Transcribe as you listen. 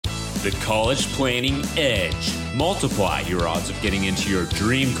The College Planning Edge. Multiply your odds of getting into your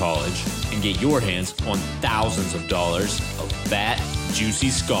dream college and get your hands on thousands of dollars of fat, juicy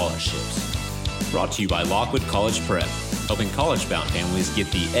scholarships. Brought to you by Lockwood College Prep, helping college-bound families get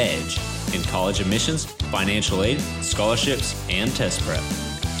the edge in college admissions, financial aid, scholarships, and test prep.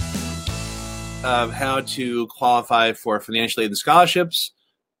 How to qualify for financial aid and scholarships.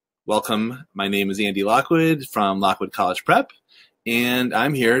 Welcome. My name is Andy Lockwood from Lockwood College Prep, and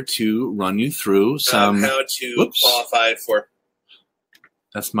I'm here to run you through some how to qualify for.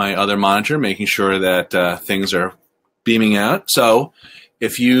 That's my other monitor, making sure that things are beaming out. So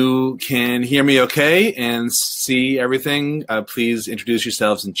if you can hear me okay and see everything, please introduce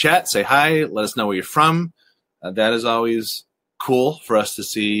yourselves in chat. Say hi. Let us know where you're from. That is always cool for us to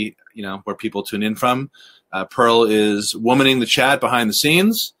see, where people tune in from. Pearl is womaning the chat behind the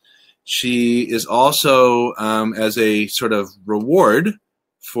scenes. She is also, as a sort of reward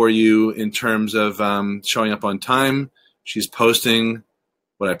for you in terms of showing up on time, she's posting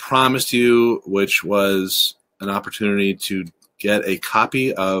what I promised you, which was an opportunity to get a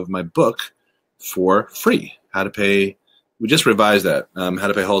copy of my book for free. How to pay, we just revised that, how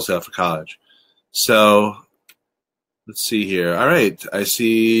to pay wholesale for college. So let's see here. All right. I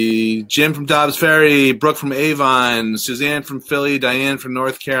see Jim from Dobbs Ferry, Brooke from Avon, Suzanne from Philly, Diane from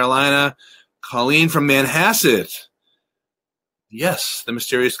North Carolina, Colleen from Manhasset. Yes, the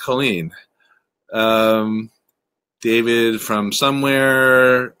mysterious Colleen. David from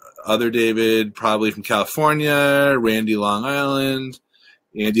somewhere, other David probably from California, Randy Long Island,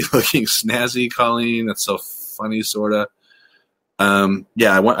 Andy looking snazzy, Colleen. That's so funny, sort of.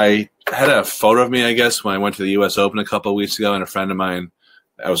 I had a photo of me, I guess, when I went to the U.S. Open a couple of weeks ago, and a friend of mine,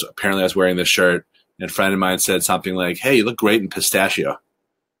 I was wearing this shirt, and a friend of mine said something like, "Hey, you look great in pistachio."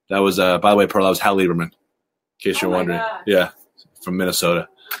 That was, by the way, Pearl, that was Hal Lieberman, in case you're wondering. God. Yeah, from Minnesota.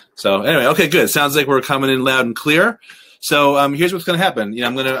 So anyway, okay, good. Sounds like we're coming in loud and clear. So here's what's going to happen.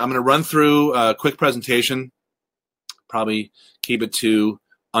 I'm going to run through a quick presentation. Probably keep it to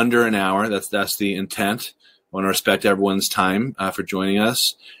under an hour. That's the intent. I want to respect everyone's time for joining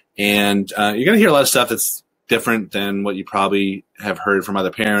us. And you're going to hear a lot of stuff that's different than what you probably have heard from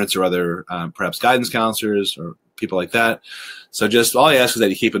other parents or other perhaps guidance counselors or people like that. So just all I ask is that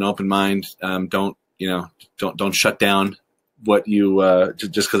you keep an open mind. Don't shut down what you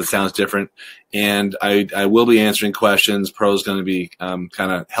just because it sounds different. And I will be answering questions. Pearl's going to be kind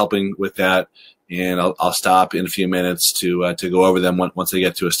of helping with that. And I'll stop in a few minutes to go over them once I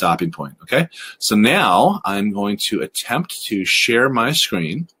get to a stopping point. Okay. So now I'm going to attempt to share my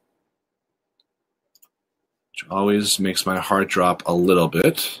screen, which always makes my heart drop a little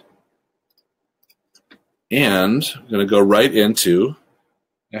bit. And I'm going to go right into,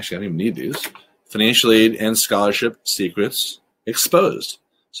 actually, I don't even need these, financial aid and scholarship secrets exposed.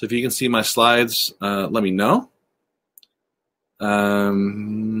 So if you can see my slides, let me know.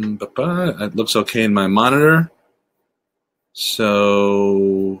 It looks okay in my monitor.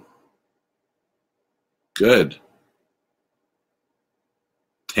 So good.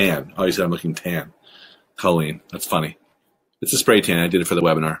 Tan. Oh, you said I'm looking tan. Colleen. That's funny. It's a spray tan. I did it for the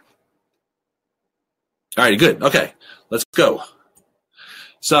webinar. All right, good. Okay, let's go.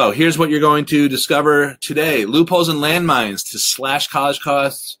 So here's what you're going to discover today. Loopholes and landmines to slash college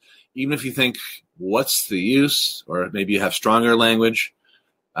costs, even if you think, what's the use? Or maybe you have stronger language.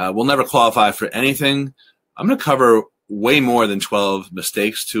 We'll never qualify for anything. I'm going to cover way more than 12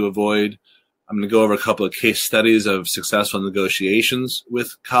 mistakes to avoid. I'm going to go over a couple of case studies of successful negotiations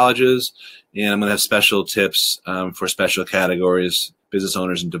with colleges, and I'm going to have special tips for special categories, business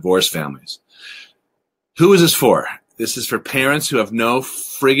owners and divorce families. Who is this for? This is for parents who have no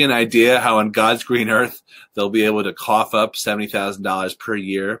friggin' idea how on God's green earth they'll be able to cough up $70,000 per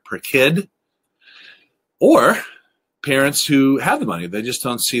year per kid, or parents who have the money. They just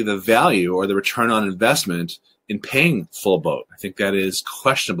don't see the value or the return on investment in paying full boat. I think that is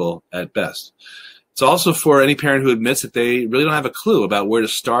questionable at best. It's also for any parent who admits that they really don't have a clue about where to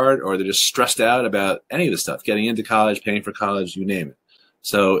start, or they're just stressed out about any of the stuff, getting into college, paying for college, you name it.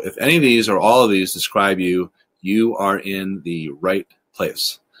 So if any of these or all of these describe you, you are in the right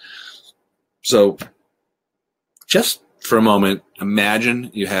place. So just for a moment, imagine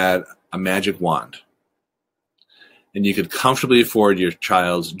you had a magic wand and you could comfortably afford your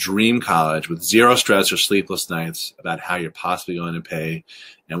child's dream college with zero stress or sleepless nights about how you're possibly going to pay,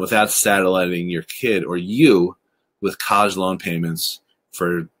 and without satelliting your kid or you with college loan payments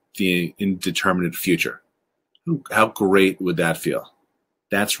for the indeterminate future. How great would that feel?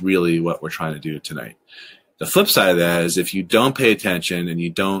 That's really what we're trying to do tonight. The flip side of that is if you don't pay attention and you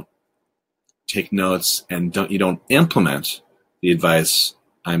don't take notes and you don't implement the advice,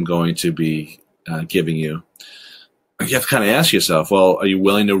 I'm going to be giving you. You have to kind of ask yourself, well, are you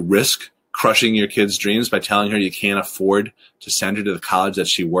willing to risk crushing your kid's dreams by telling her you can't afford to send her to the college that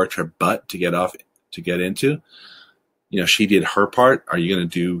she worked her butt to get into? She did her part. Are you going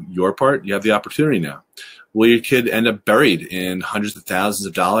to do your part? You have the opportunity now. Will your kid end up buried in hundreds of thousands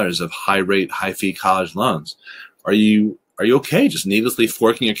of dollars of high-rate, high-fee college loans? Are you okay just needlessly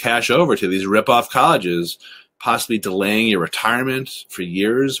forking your cash over to these rip-off colleges, possibly delaying your retirement for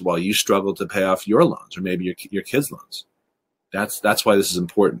years while you struggle to pay off your loans or maybe your kids' loans? That's why this is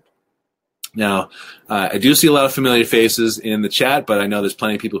important. Now, I do see a lot of familiar faces in the chat, but I know there's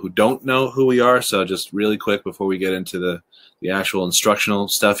plenty of people who don't know who we are. So just really quick before we get into the actual instructional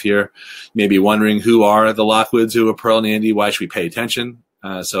stuff here, you may be wondering who are the Lockwoods, who are Pearl and Andy, why should we pay attention?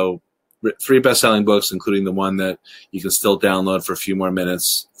 So 3 best-selling books, including the one that you can still download for a few more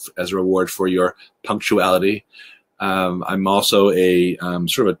minutes as a reward for your punctuality. I'm also a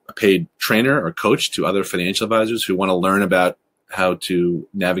sort of a paid trainer or coach to other financial advisors who want to learn about how to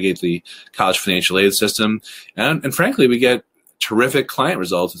navigate the college financial aid system. And frankly, we get terrific client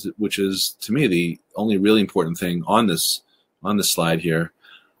results, which is, to me, the only really important thing on this slide here.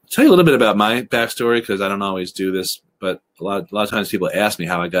 I'll tell you a little bit about my backstory because I don't always do this, but a lot of times people ask me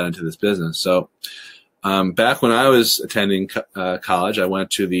how I got into this business. So back when I was attending college, I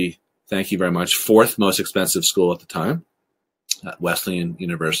went to the, thank you very much, 4th most expensive school at the time, at Wesleyan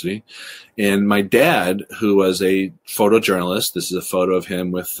University. And my dad, who was a photojournalist, this is a photo of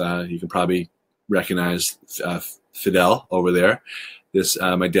him with, you can probably recognize Fidel over there.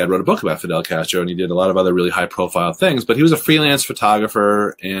 My dad wrote a book about Fidel Castro, and he did a lot of other really high-profile things, but he was a freelance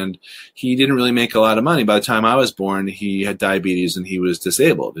photographer, and he didn't really make a lot of money. By the time I was born, he had diabetes, and he was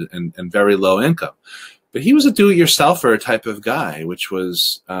disabled and very low income. But he was a do-it-yourselfer type of guy, which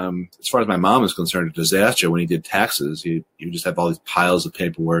was, as far as my mom was concerned, a disaster when he did taxes. He would just have all these piles of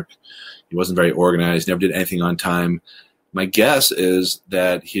paperwork. He wasn't very organized, never did anything on time. My guess is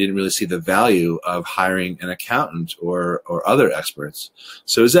that he didn't really see the value of hiring an accountant or other experts.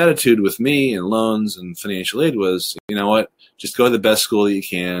 So his attitude with me and loans and financial aid was, you know what, just go to the best school that you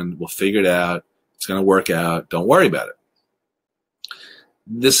can. We'll figure it out. It's going to work out. Don't worry about it.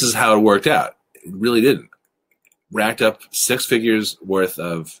 This is how it worked out. It really didn't. Racked up 6 figures worth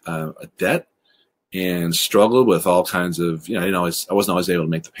of debt and struggled with all kinds of, I wasn't always able to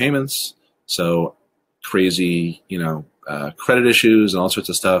make the payments. So crazy, credit issues and all sorts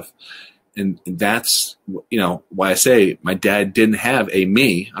of stuff. And that's, why I say my dad didn't have a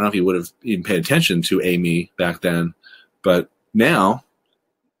me. I don't know if he would have even paid attention to a me back then. But now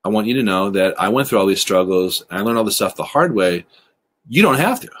I want you to know that I went through all these struggles. I learned all this stuff the hard way. You don't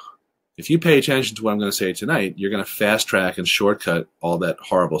have to. If you pay attention to what I'm going to say tonight, you're going to fast track and shortcut all that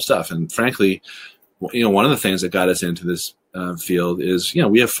horrible stuff. And frankly, one of the things that got us into this field is,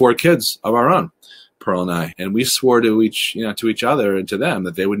 we have 4 kids of our own, Pearl and I, and we swore to each other and to them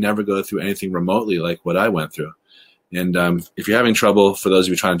that they would never go through anything remotely like what I went through. And if you're having trouble, for those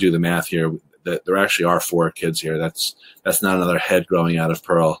of you trying to do the math here, that there actually are 4 kids here. That's not another head growing out of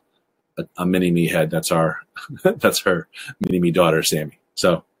Pearl, a mini me head. That's that's her mini me daughter, Sammy.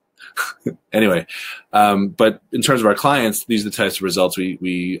 So. Anyway, but in terms of our clients, these are the types of results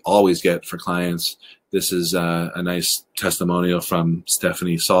we always get for clients. This is a nice testimonial from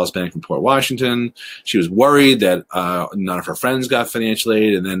Stephanie Salzbank from Port Washington. She was worried that none of her friends got financial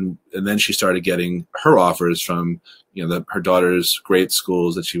aid, and then she started getting her offers from her daughter's great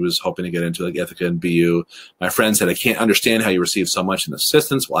schools that she was hoping to get into, like Ithaca and BU. My friend said, "I can't understand how you receive so much in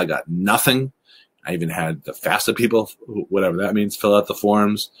assistance." Well, I got nothing. I even had the FAFSA people, whatever that means, fill out the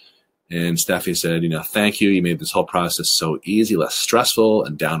forms. And Steffi said, thank you. You made this whole process so easy, less stressful,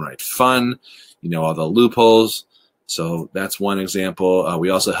 and downright fun. All the loopholes. So that's one example. We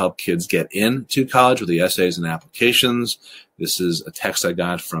also help kids get into college with the essays and applications. This is a text I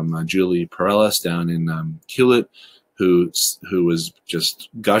got from Julie Perellis down in Hewlett, who was just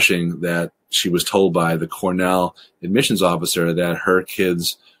gushing that she was told by the Cornell admissions officer that her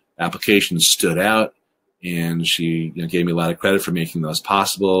kid's application stood out, and she gave me a lot of credit for making those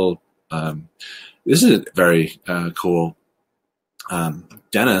possible. This is very cool.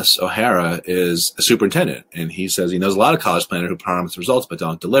 Dennis O'Hara is a superintendent, and he says he knows a lot of college planners who promise results but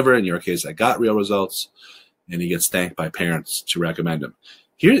don't deliver. In your case, I got real results, and he gets thanked by parents to recommend him.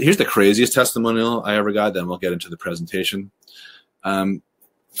 Here's the craziest testimonial I ever got, then we'll get into the presentation.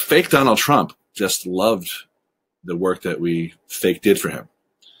 Fake Donald Trump just loved the work that we fake did for him.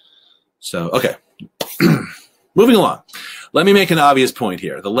 So, okay. Moving along. Let me make an obvious point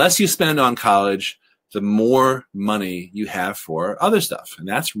here. The less you spend on college, the more money you have for other stuff. And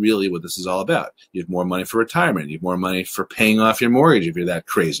that's really what this is all about. You have more money for retirement. You have more money for paying off your mortgage if you're that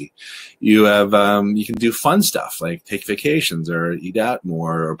crazy. You have, you can do fun stuff like take vacations or eat out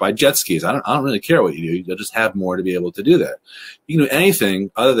more or buy jet skis. I don't really care what you do. You'll just have more to be able to do that. You can do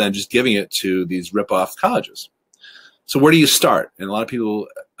anything other than just giving it to these rip-off colleges. So where do you start? And a lot of people,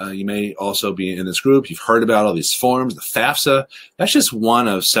 you may also be in this group. You've heard about all these forms, the FAFSA. That's just one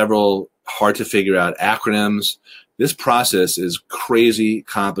of several hard to figure out acronyms. This process is crazy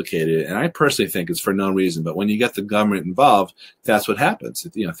complicated, and I personally think it's for no reason. But when you get the government involved, that's what happens.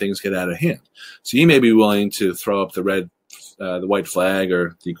 Things get out of hand. So you may be willing to throw up the white flag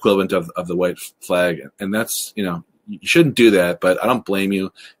or the equivalent of the white flag, and that's you shouldn't do that. But I don't blame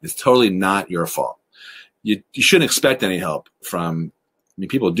you. It's totally not your fault. You shouldn't expect any help from.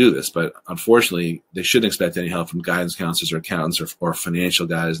 People do this, but unfortunately, they shouldn't expect any help from guidance counselors or accountants or financial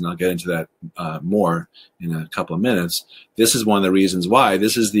guys, and I'll get into that more in a couple of minutes. This is one of the reasons why.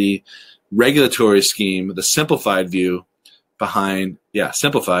 This is the regulatory scheme, the simplified view behind the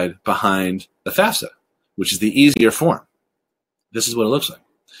FAFSA, which is the easier form. This is what it looks like.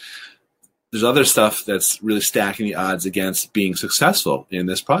 There's other stuff that's really stacking the odds against being successful in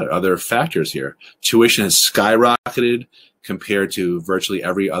this product. Other factors here. Tuition has skyrocketed compared to literally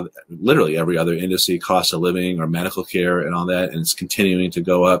every other industry, cost of living or medical care and all that, and it's continuing to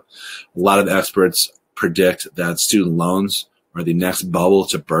go up. A lot of experts predict that student loans are the next bubble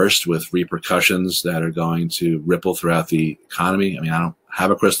to burst with repercussions that are going to ripple throughout the economy. I don't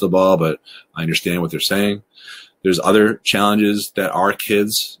have a crystal ball, but I understand what they're saying. There's other challenges that our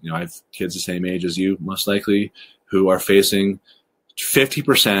kids, I have kids the same age as you, most likely, who are facing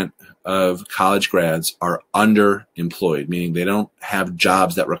 50% of college grads are underemployed, meaning they don't have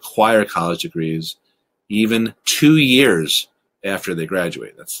jobs that require college degrees even 2 years after they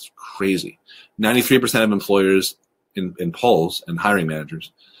graduate. That's crazy. 93% of employers in polls and hiring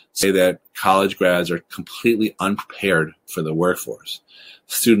managers say that college grads are completely unprepared for the workforce.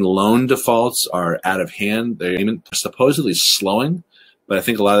 Student loan defaults are out of hand. They're supposedly slowing, but I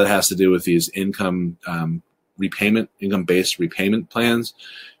think a lot of that has to do with these income-based repayment plans,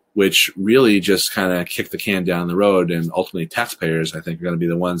 which really just kind of kick the can down the road, and ultimately taxpayers, I think, are going to be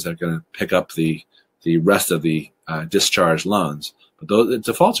the ones that are going to pick up the rest of the discharged loans. But the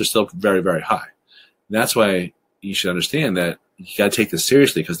defaults are still very, very high. And that's why you should understand that you got to take this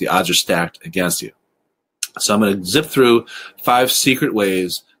seriously because the odds are stacked against you. So I'm going to zip through 5 secret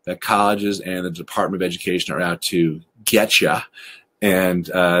ways that colleges and the Department of Education are out to get you, and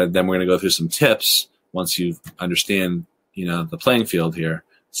then we're going to go through some tips once you understand, the playing field here.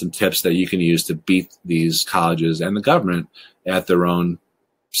 Some tips that you can use to beat these colleges and the government at their own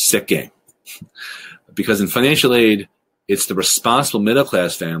sick game. Because in financial aid, it's the responsible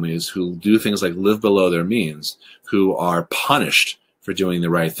middle-class families who do things like live below their means who are punished for doing the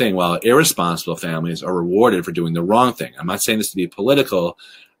right thing, while irresponsible families are rewarded for doing the wrong thing. I'm not saying this to be political.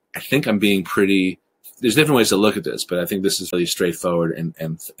 I think I'm being there's different ways to look at this, but I think this is really straightforward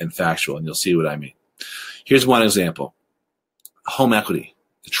and factual, and you'll see what I mean. Here's one example. Home equity.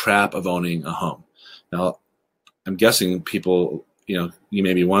 The trap of owning a home. Now, I'm guessing people, you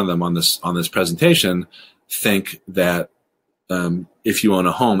may be one of them on this presentation, think that if you own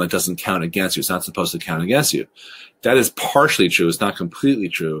a home, that doesn't count against you. It's not supposed to count against you. That is partially true. It's not completely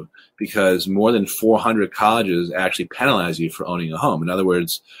true because more than 400 colleges actually penalize you for owning a home. In other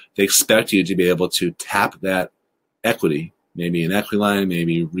words, they expect you to be able to tap that equity, maybe an equity line,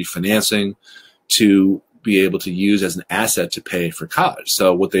 maybe refinancing, to be able to use as an asset to pay for college.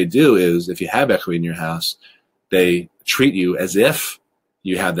 So what they do is, if you have equity in your house, they treat you as if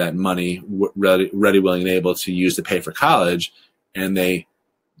you have that money ready, willing, and able to use to pay for college, and they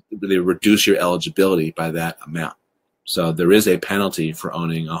reduce your eligibility by that amount. So there is a penalty for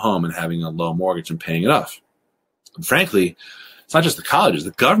owning a home and having a low mortgage and paying it off. And frankly, it's not just the colleges.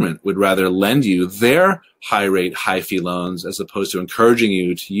 The government would rather lend you their high-rate, high-fee loans as opposed to encouraging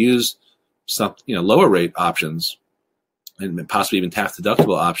you to use some, lower rate options and possibly even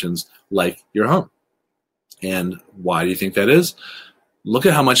tax-deductible options like your home. And why do you think that is? Look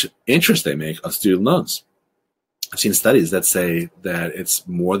at how much interest they make on student loans. I've seen studies that say that it's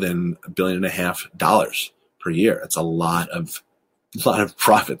more than $1.5 billion per year. It's a lot of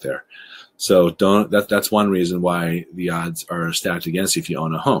profit there. So that's one reason why the odds are stacked against you if you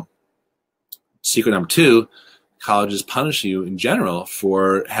own a home. Secret number 2, colleges punish you in general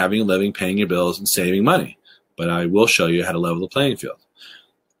for having a living, paying your bills, and saving money. But I will show you how to level the playing field.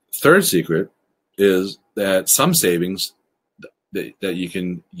 Third secret is that some savings that you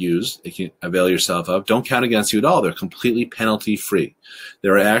can use, you can avail yourself of, don't count against you at all. They're completely penalty free.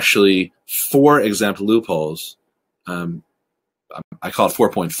 There are actually 4 exempt loopholes. I call it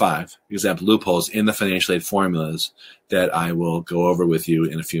 4.5 exempt loopholes in the financial aid formulas that I will go over with you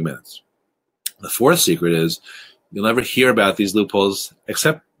in a few minutes. The 4th secret is you'll never hear about these loopholes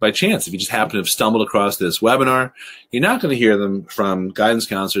except by chance. If you just happen to have stumbled across this webinar, you're not going to hear them from guidance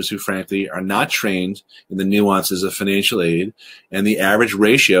counselors who, frankly, are not trained in the nuances of financial aid. And the average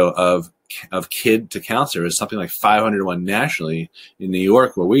ratio of kid to counselor is something like 500 to 1 nationally. In New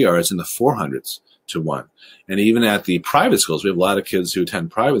York, where we are, it's in the 400s to 1. And even at the private schools, we have a lot of kids who attend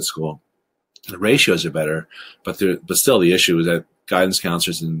private school. The ratios are better, but still the issue is that guidance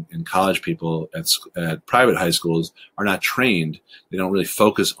counselors and college people at private high schools are not trained. They don't really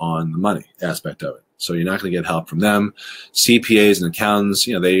focus on the money aspect of it. So you're not going to get help from them. CPAs and accountants,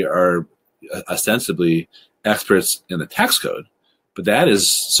 they are ostensibly experts in the tax code, but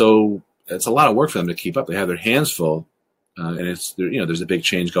it's a lot of work for them to keep up. They have their hands full, and there's a big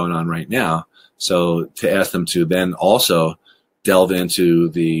change going on right now. So to ask them to then also delve into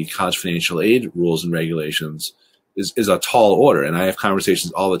the college financial aid rules and regulations is a tall order. And I have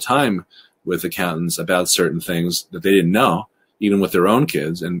conversations all the time with accountants about certain things that they didn't know, even with their own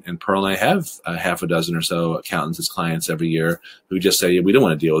kids. And Pearl and I have a half a dozen or so accountants as clients every year who just say, we don't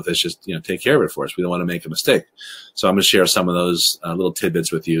want to deal with this. Just, take care of it for us. We don't want to make a mistake. So I'm going to share some of those little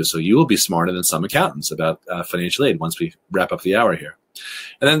tidbits with you. So you will be smarter than some accountants about financial aid once we wrap up the hour here.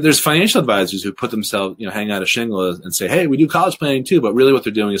 And then there's financial advisors who put themselves, hang out a shingle and say, hey, we do college planning too. But really what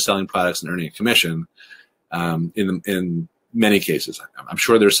they're doing is selling products and earning a commission. In many cases, I'm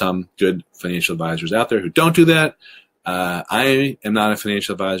sure there's some good financial advisors out there who don't do that. I am not a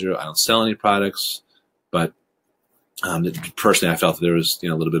financial advisor. I don't sell any products, but personally, I felt that there was a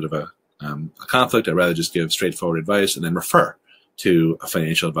little bit of a conflict. I'd rather just give straightforward advice and then refer to a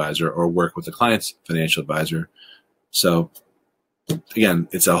financial advisor or work with the client's financial advisor. So again,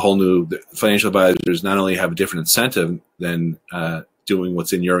 it's a whole new financial advisors not only have a different incentive than doing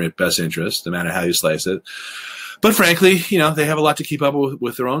what's in your best interest, no matter how you slice it. But frankly, they have a lot to keep up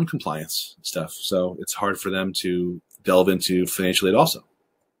with their own compliance stuff. So it's hard for them to delve into financial aid also.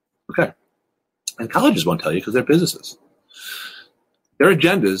 Okay. And colleges won't tell you because they're businesses. Their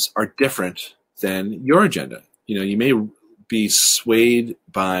agendas are different than your agenda. You may be swayed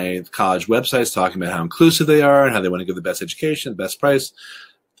by college websites talking about how inclusive they are and how they want to give the best education, the best price.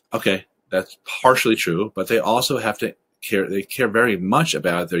 Okay, that's partially true, but they also have to they care very much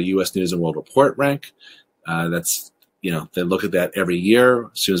about their U.S. News and World Report rank. They look at that every year.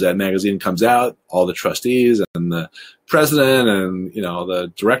 As soon as that magazine comes out, all the trustees and the president and,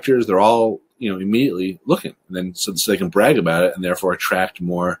 the directors, they're all, immediately looking. And then so they can brag about it and therefore attract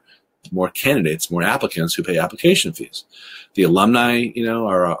more candidates, more applicants who pay application fees. The alumni,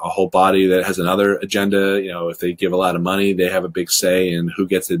 are a whole body that has another agenda. If they give a lot of money, they have a big say in who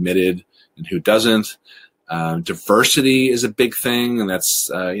gets admitted and who doesn't. Diversity is a big thing, and that's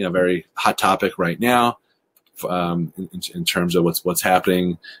very hot topic right now in terms of what's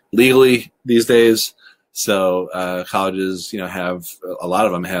happening legally these days. So colleges, have a lot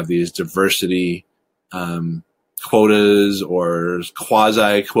of them have these diversity quotas or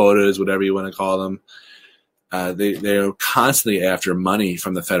quasi quotas, whatever you want to call them. They're constantly after money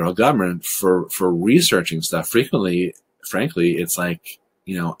from the federal government for researching stuff. Frequently, frankly, it's like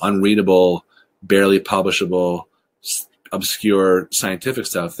unreadable, barely publishable, obscure scientific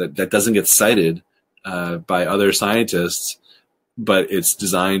stuff that doesn't get cited by other scientists, but it's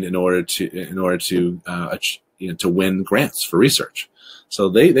designed in order to win grants for research. So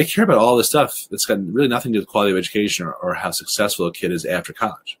they care about all this stuff. It's got really nothing to do with quality of education or how successful a kid is after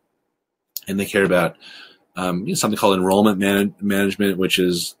college. And they care about something called enrollment management, which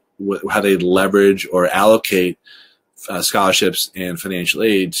is how they leverage or allocate scholarships and financial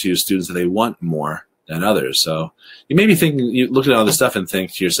aid to students that they want more than others. So you may be thinking, you look at all this stuff and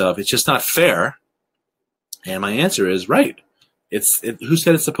think to yourself, it's just not fair. And my answer is right. Who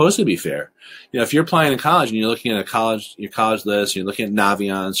said it's supposed to be fair? If you're applying in college and you're looking at your college list, you're looking at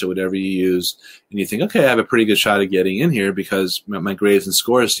Naviance or whatever you use, and you think, okay, I have a pretty good shot of getting in here because my grades and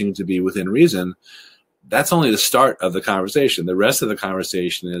scores seem to be within reason. That's only the start of the conversation. The rest of the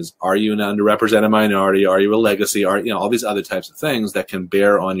conversation is, are you an underrepresented minority? Are you a legacy? All these other types of things that can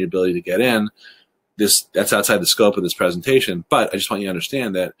bear on your ability to get in. That's outside the scope of this presentation, but I just want you to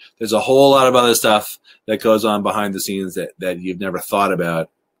understand that there's a whole lot of other stuff that goes on behind the scenes that you've never thought about,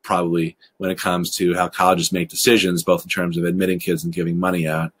 probably, when it comes to how colleges make decisions, both in terms of admitting kids and giving money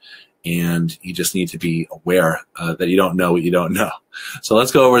out. And you just need to be aware that you don't know what you don't know. So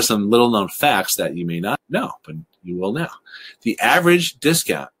let's go over some little known facts that you may not know, but you will now. The average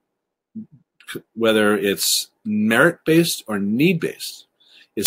discount, whether it's merit-based or need-based,